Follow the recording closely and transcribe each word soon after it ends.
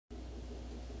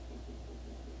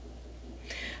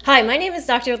Hi, my name is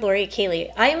Dr. Lori Cayley.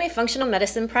 I am a functional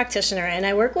medicine practitioner and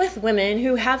I work with women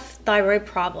who have thyroid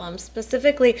problems,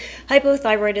 specifically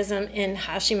hypothyroidism and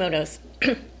Hashimoto's.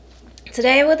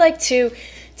 Today I would like to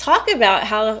talk about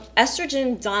how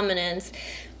estrogen dominance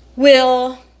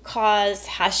will cause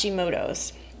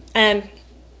Hashimoto's. And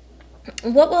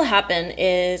what will happen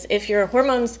is if your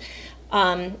hormones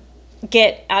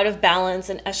get out of balance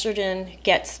and estrogen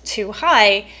gets too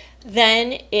high,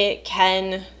 then it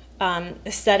can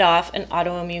set off an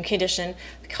autoimmune condition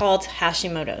called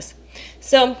Hashimoto's.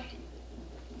 So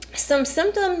some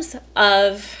symptoms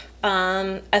of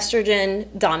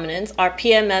estrogen dominance are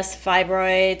PMS,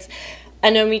 fibroids,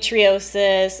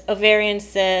 endometriosis, ovarian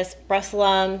cysts, breast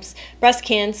lumps, breast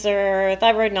cancer,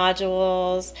 thyroid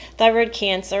nodules, thyroid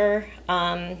cancer,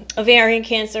 ovarian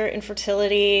cancer,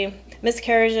 infertility,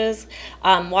 miscarriages,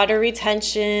 water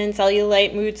retention,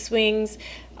 cellulite, mood swings,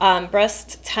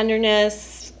 breast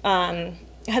tenderness,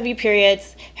 heavy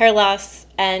periods, hair loss,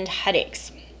 and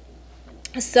headaches.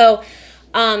 So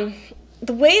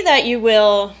the way that you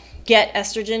will get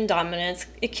estrogen dominance,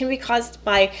 it can be caused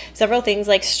by several things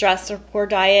like stress or poor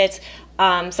diet.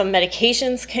 Some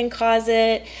medications can cause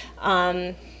it,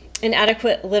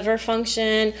 inadequate liver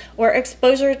function, or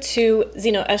exposure to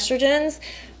xenoestrogens,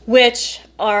 which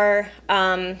are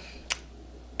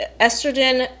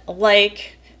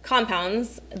estrogen-like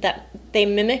compounds that they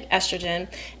mimic estrogen,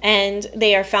 and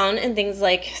they are found in things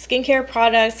like skincare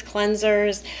products,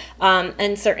 cleansers,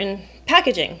 and certain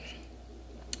packaging.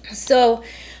 So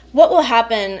what will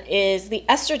happen is the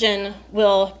estrogen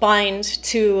will bind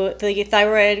to the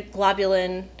thyroid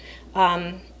globulin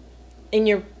in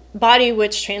your body,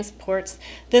 which transports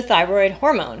the thyroid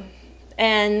hormone.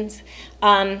 And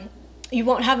you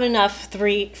won't have enough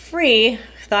free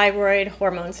thyroid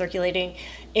hormone circulating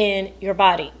in your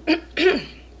body.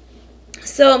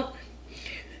 So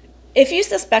if you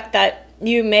suspect that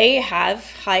you may have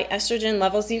high estrogen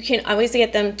levels, you can always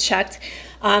get them checked.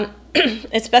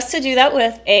 It's best to do that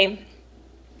with a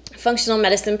functional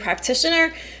medicine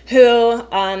practitioner who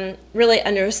really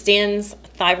understands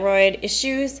thyroid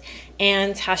issues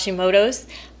and Hashimoto's.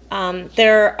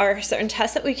 There are certain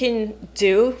tests that we can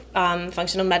do,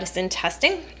 functional medicine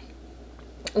testing,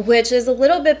 which is a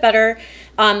little bit better,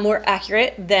 more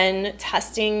accurate than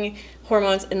testing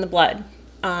hormones in the blood.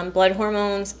 Blood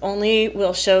hormones only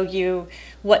will show you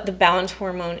what the bound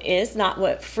hormone is, not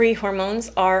what free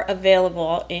hormones are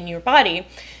available in your body.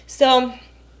 So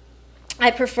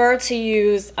I prefer to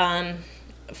use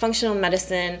functional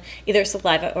medicine, either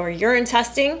saliva or urine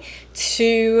testing,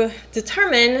 to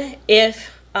determine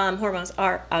if hormones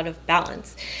are out of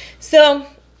balance. So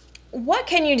what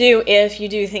can you do if you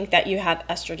do think that you have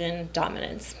estrogen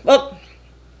dominance? Well,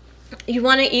 you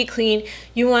want to eat clean.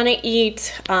 You want to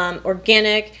eat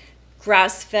organic,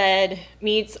 grass-fed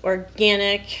meats,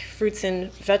 organic fruits and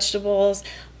vegetables.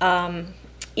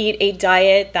 Eat a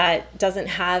diet that doesn't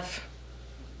have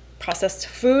processed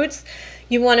foods.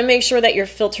 You want to make sure that you're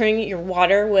filtering your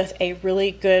water with a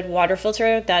really good water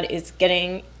filter that is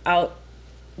getting out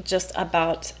just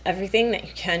about everything that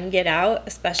you can get out,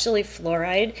 especially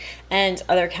fluoride and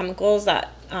other chemicals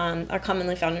that are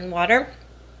commonly found in water.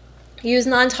 Use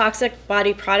non-toxic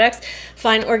body products.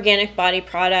 Find organic body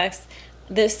products.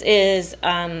 This is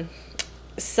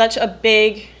such a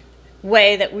big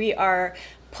way that we are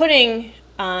putting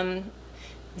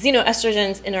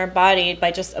xenoestrogens in our body by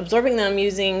just absorbing them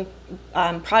using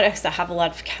products that have a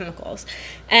lot of chemicals.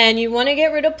 And you want to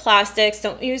get rid of plastics.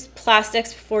 Don't use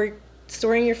plastics before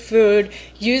storing your food.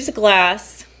 Use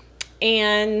glass.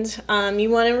 And you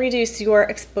want to reduce your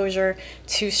exposure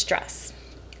to stress.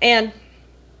 And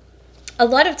a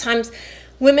lot of times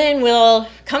women will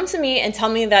come to me and tell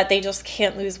me that they just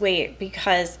can't lose weight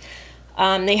because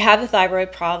they have a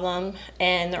thyroid problem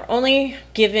and they're only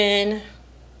given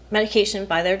medication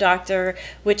by their doctor,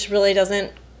 which really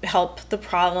doesn't help the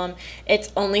problem.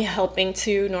 It's only helping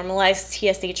to normalize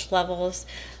TSH levels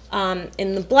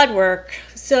in the blood work.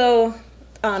 So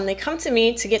they come to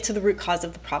me to get to the root cause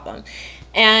of the problem.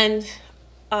 And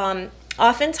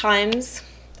oftentimes,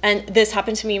 and this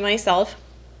happened to me myself,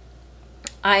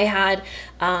 I had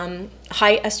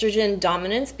high estrogen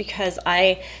dominance because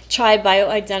I tried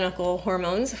bioidentical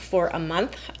hormones for a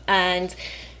month, and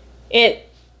it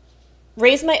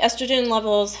raised my estrogen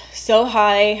levels so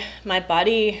high, my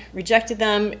body rejected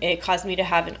them. It caused me to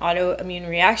have an autoimmune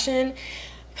reaction, it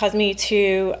caused me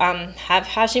to have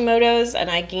Hashimoto's,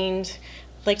 and I gained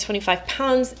like 25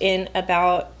 pounds in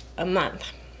about a month.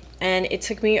 And it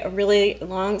took me a really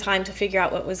long time to figure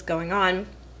out what was going on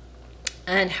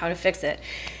and how to fix it.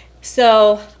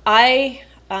 So I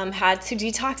had to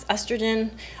detox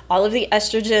estrogen, all of the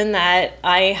estrogen that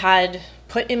I had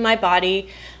put in my body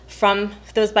from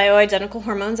those bioidentical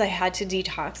hormones. I had to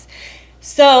detox.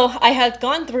 So I had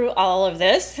gone through all of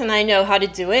this, and I know how to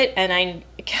do it, and I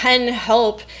can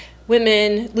help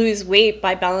women lose weight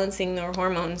by balancing their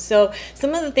hormones. So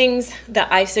some of the things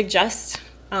that I suggest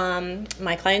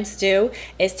my clients do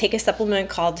is take a supplement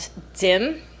called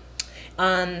DIM.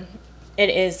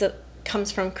 It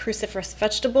comes from cruciferous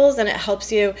vegetables, and it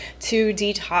helps you to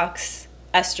detox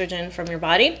estrogen from your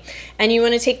body. And you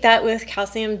want to take that with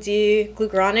calcium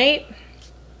D-glucuronate,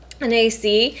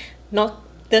 NAC, milk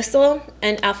thistle,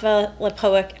 and alpha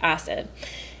lipoic acid.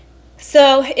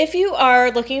 So if you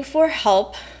are looking for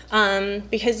help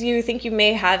because you think you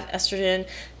may have estrogen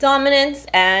dominance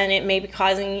and it may be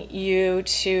causing you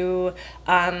to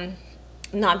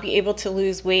not be able to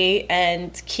lose weight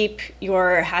and keep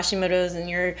your Hashimoto's and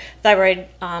your thyroid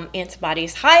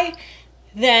antibodies high,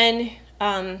 then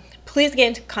please get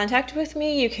into contact with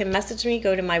me. You can message me,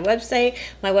 go to my website.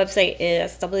 My website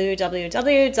is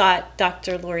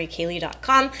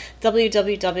www.drlorikaylee.com,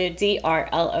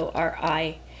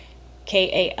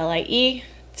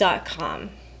 www.drlorikaylee.com.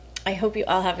 I hope you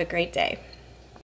all have a great day.